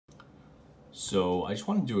So I just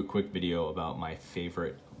want to do a quick video about my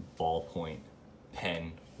favorite ballpoint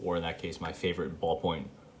pen, or in that case, my favorite ballpoint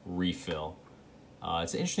refill.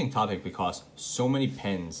 It's an interesting topic because so many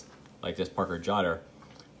pens like this Parker Jotter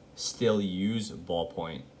still use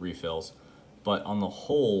ballpoint refills, but on the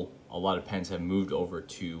whole, a lot of pens have moved over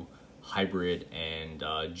to hybrid and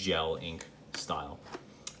gel ink style.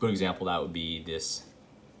 A good example of that would be this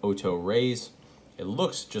Otto Rays. It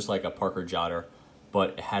looks just like a Parker Jotter, but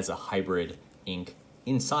it has a hybrid ink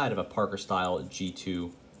inside of a Parker style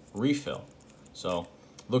G2 refill. So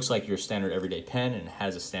looks like your standard everyday pen and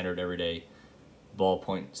has a standard everyday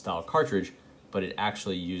ballpoint style cartridge, but it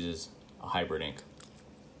actually uses a hybrid ink.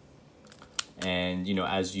 And you know,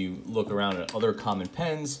 as you look around at other common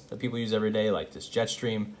pens that people use every day, like this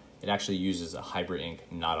Jetstream, it actually uses a hybrid ink,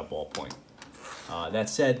 not a ballpoint. That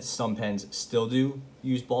said, some pens still do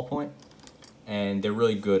use ballpoint, and they're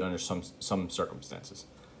really good under some circumstances.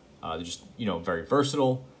 They're just, you know, very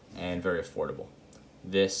versatile and very affordable.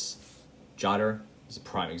 This Jotter is a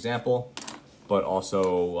prime example, but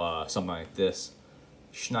also something like this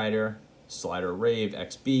Schneider Slider Rave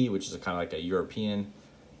XB, which is kind of like a European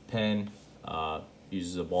pen,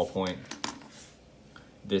 uses a ballpoint.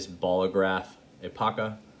 This Ballograph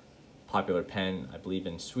Epaka, popular pen, I believe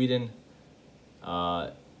in Sweden,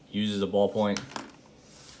 uses a ballpoint.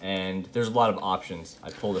 And there's a lot of options. I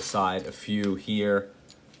pulled aside a few here.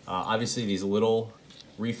 Obviously these little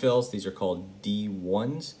refills, these are called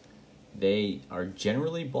D1s. They are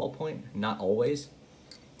generally ballpoint, not always.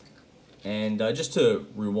 And just to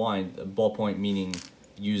rewind, ballpoint meaning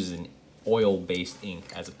uses an oil-based ink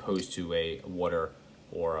as opposed to a water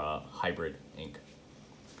or a hybrid ink.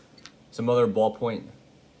 Some other ballpoint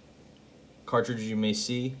cartridges you may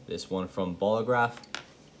see, this one from Ballograph,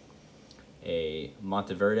 a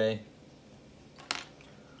Monteverde,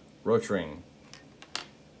 Rotring,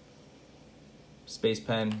 Space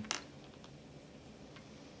Pen,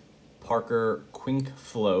 Parker Quink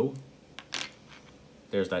Flow.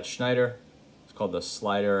 There's that Schneider. It's called the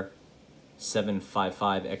Slider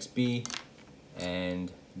 755 XB,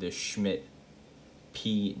 and the Schmidt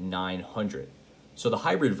P900. So the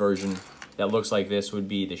hybrid version that looks like this would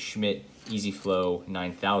be the Schmidt EasyFlow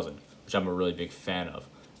 9000, which I'm a really big fan of.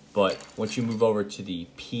 But once you move over to the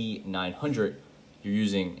P900, you're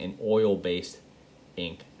using an oil-based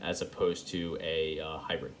ink as opposed to a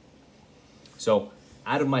hybrid. So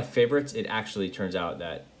out of my favorites, it actually turns out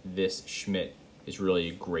that this Schmidt is really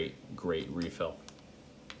a great refill.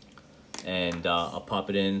 And I'll pop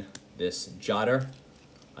it in this Jotter.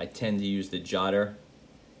 I tend to use the Jotter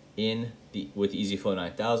with EasyFlow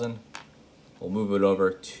 9000. We'll move it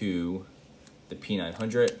over to the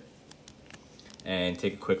P900 and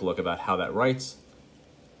take a quick look about how that writes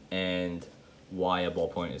and why a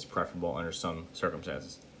ballpoint is preferable under some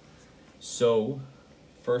circumstances. So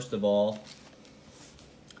first of all,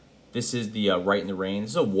 this is the Write in the Rain.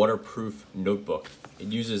 This is a waterproof notebook. It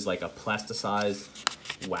uses like a plasticized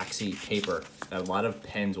waxy paper that a lot of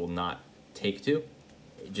pens will not take to,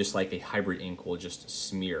 just like a hybrid ink will just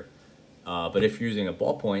smear. But if you're using a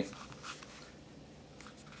ballpoint,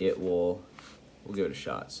 we'll give it a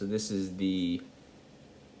shot. So this is the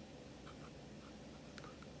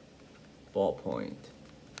Ballpoint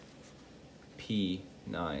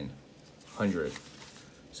P900.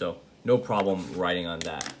 So no problem writing on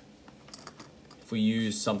that. If we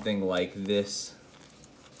use something like this,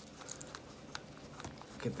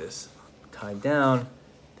 get this tied down,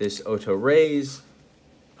 this Otto Rays,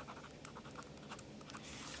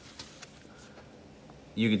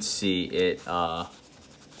 you can see it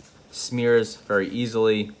smears very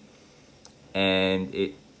easily, and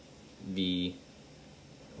the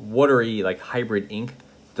watery like hybrid ink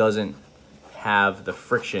doesn't have the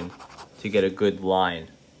friction to get a good line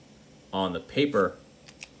on the paper,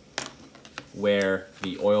 where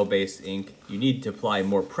the oil-based ink, you need to apply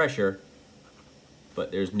more pressure,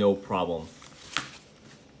 but there's no problem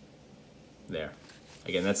there.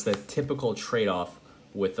 Again, that's the typical trade-off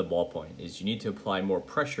with the ballpoint, is you need to apply more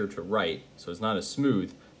pressure to write, so it's not as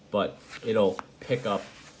smooth, but it'll pick up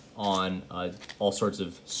on all sorts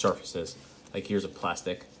of surfaces. Like here's a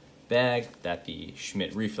plastic bag that the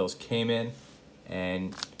Schmidt refills came in,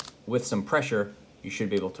 and with some pressure, you should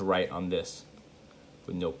be able to write on this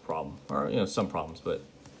with no problem, or you know, some problems, but.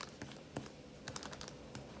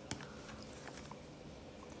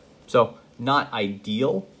 So not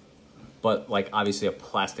ideal, but like obviously a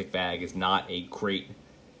plastic bag is not a great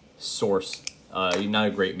source, not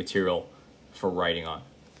a great material for writing on.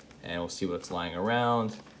 And we'll see what's lying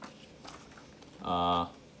around.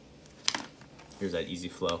 Here's that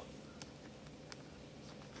EasyFlow.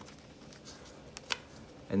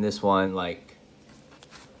 And this one, like,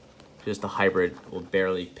 just a hybrid will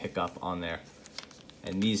barely pick up on there.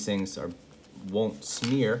 And these things won't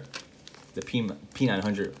smear. The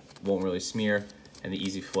P900 won't really smear, and the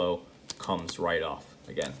Easy Flow comes right off.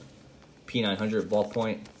 Again, P900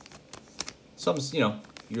 ballpoint. Some,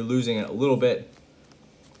 you're losing it a little bit,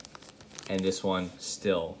 and this one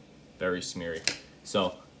still very smeary.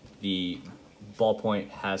 So the ballpoint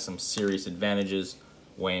has some serious advantages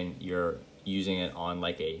when you're using it on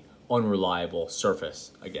like a unreliable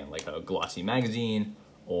surface, again, like a glossy magazine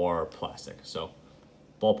or plastic. So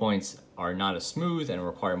ballpoints are not as smooth and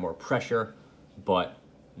require more pressure, but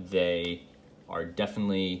they are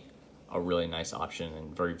definitely a really nice option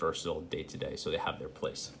and very versatile day to day, so they have their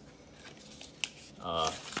place.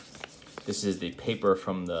 This is the paper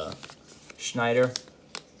from the Schneider,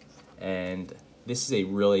 and this is a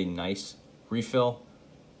really nice refill.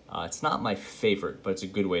 It's not my favorite, but it's a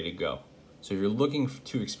good way to go. So if you're looking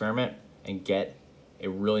to experiment and get a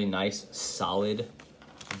really nice, solid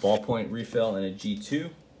ballpoint refill in a G2,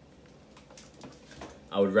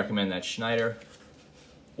 I would recommend that Schneider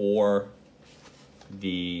or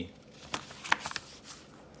the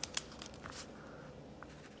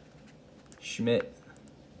Schmidt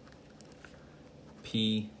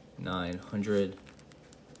P900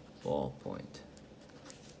 ballpoint.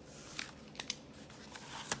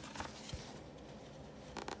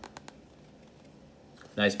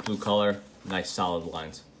 Nice blue color, nice solid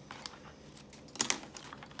lines.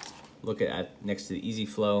 Look at next to the Easy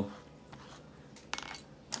Flow.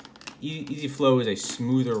 Easy Flow is a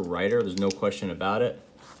smoother writer, there's no question about it.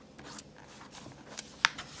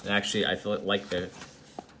 And actually, I feel like the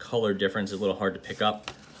color difference is a little hard to pick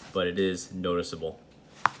up, but it is noticeable.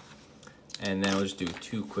 And then I'll just do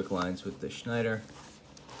 2 quick lines with the Schneider.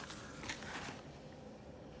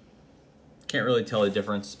 Can't really tell the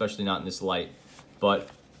difference, especially not in this light. But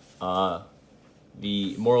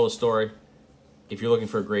the moral of the story, if you're looking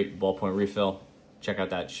for a great ballpoint refill, check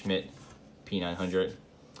out that Schmidt P900.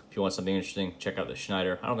 If you want something interesting, check out the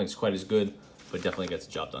Schneider. I don't think it's quite as good, but it definitely gets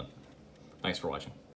the job done. Thanks for watching.